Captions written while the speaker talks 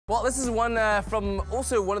Well, this is one from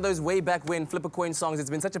also one of those way back when Flip a Coin songs. It's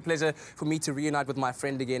been such a pleasure for me to reunite with my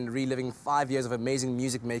friend again, reliving 5 years of amazing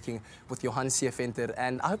music making with Johan C Venter.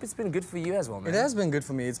 And I hope it's been good for you as well, man. It has been good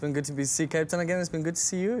for me. It's been good to see Cape Town again. It's been good to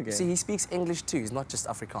see you again. See, he speaks English too. He's not just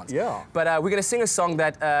Afrikaans. Yeah. But we're going to sing a song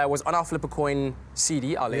that was on our Flip a Coin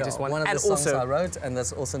CD, our latest one. One of and the songs also I wrote, and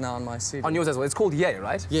that's also now on my CD. on yours as well. It's called Yay,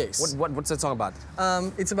 right? Yes. What's that song about?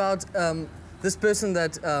 It's about this person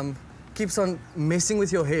that keeps on messing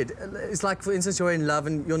with your head. It's like, for instance, you're in love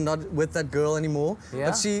and you're not with that girl anymore,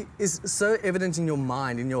 but she is so evident in your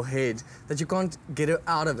mind, in your head, that you can't get her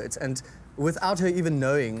out of it. And without her even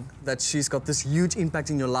knowing that she's got this huge impact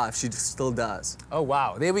in your life, she still does. Oh,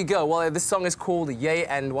 wow. There we go. Well, this song is called Yay,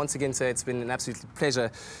 and once again, sir, it's been an absolute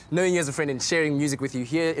pleasure knowing you as a friend and sharing music with you.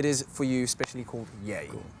 Here it is for you, specially called Yay.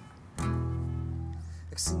 Cool.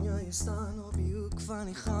 Ek sien jou hier staan op die hoek van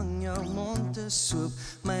die gang, jou mond is soep,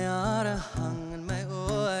 my hare hang in my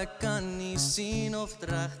oë, ek kan nie sien of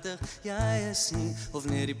regtig jy is nie, of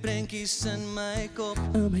net die prentjies in my kop.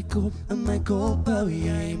 In my kop hou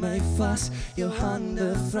jy my vas, jou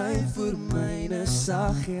hande vry vir myne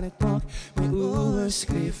sag, en ek maak my oë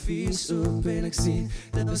skreefies oop en ek sien,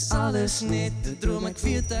 dit was alles net 'n droom, ek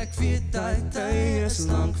weet tyd is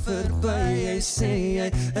lank verby, jy sê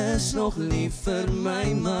jy is nog lief vir my,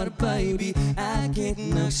 maar baby, ek het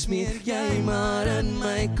niks meer, jy maar in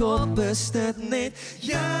my kop is dit net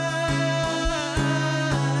jy.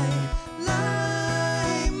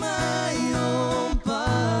 Lei my om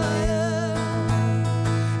baie.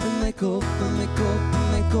 In my kop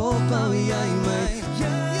hou jy my.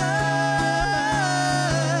 Jy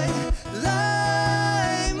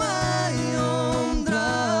lei my om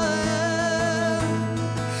draaie.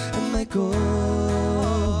 In my kop.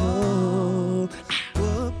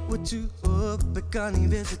 Ek kan nie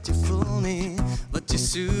weet wat jy voel nie, wat jy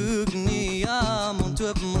soek nie, ja, mond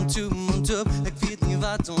oop, ek weet nie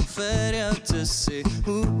wat om vir jou te sê,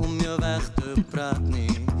 hoe om jou weg te praat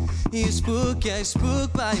nie, jy spook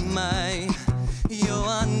by my, jou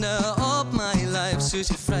hande op my lyf, soos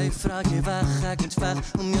jy vry, vraag jy weg, ek moet weg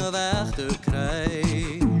om jou weg te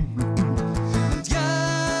kry.